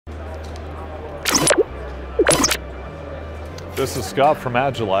This is Scott from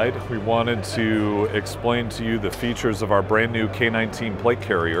Agilite. We wanted to explain to you the features of our brand new K19 Plate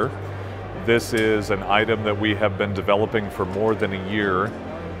Carrier. This is an item that we have been developing for more than a year,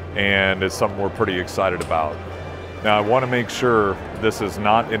 and it's something we're pretty excited about. Now, I want to make sure this is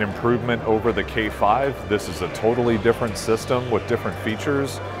not an improvement over the K5. This is a totally different system with different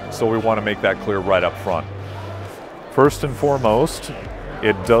features, so we want to make that clear right up front. First and foremost,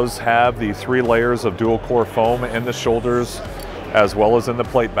 it does have the 3 layers of dual core foam in the shoulders as well as in the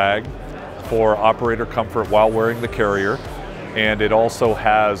plate bag for operator comfort while wearing the carrier. And it also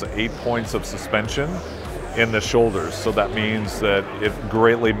has 8 points of suspension in the shoulders. So that means that it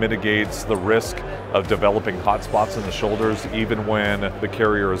greatly mitigates the risk of developing hot spots in the shoulders, even when the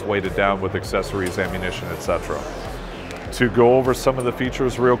carrier is weighted down with accessories, ammunition, etc. To go over some of the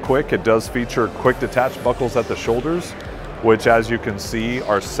features real quick, it does feature quick detach buckles at the shoulders, which, as you can see,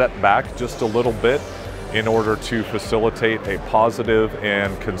 are set back just a little bit in order to facilitate a positive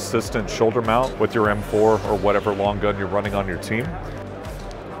and consistent shoulder mount with your M4 or whatever long gun you're running on your team.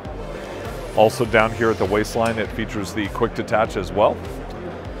 Also down here at the waistline, it features the quick detach as well.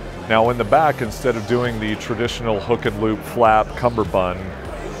 Now in the back, instead of doing the traditional hook and loop flap cummerbund,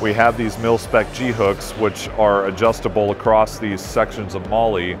 we have these mil-spec G-hooks, which are adjustable across these sections of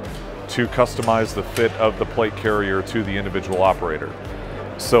MOLLE to customize the fit of the plate carrier to the individual operator.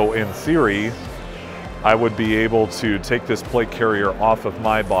 So in theory, I would be able to take this plate carrier off of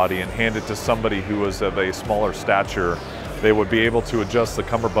my body and hand it to somebody who is of a smaller stature. They would be able to adjust the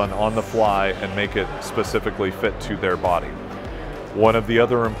cummerbund on the fly and make it specifically fit to their body. One of the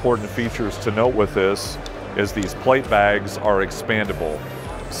other important features to note with this is these plate bags are expandable.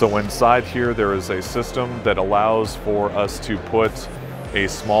 So inside here there is a system that allows for us to put a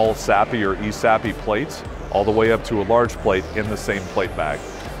small SAPI or eSAPI plate all the way up to a large plate in the same plate bag.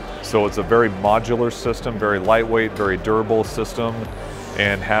 So it's a very modular system, very lightweight, very durable system,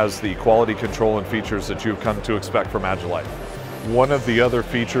 and has the quality control and features that you've come to expect from Agilite. One of the other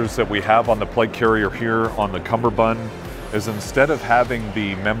features that we have on the plate carrier here on the cummerbund is, instead of having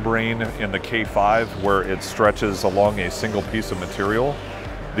the membrane in the K5 where it stretches along a single piece of material,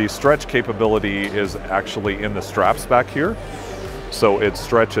 the stretch capability is actually in the straps back here. So it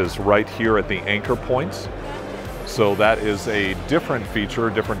stretches right here at the anchor points. So that is a different feature,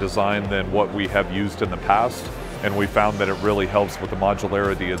 different design than what we have used in the past. And we found that it really helps with the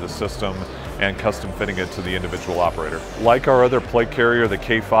modularity of the system and custom fitting it to the individual operator. Like our other plate carrier, the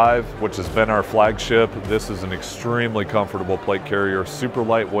K5, which has been our flagship, this is an extremely comfortable plate carrier, super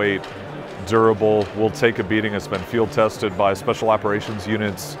lightweight, durable, will take a beating. It's been field tested by special operations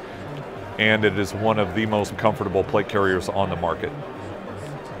units, and it is one of the most comfortable plate carriers on the market.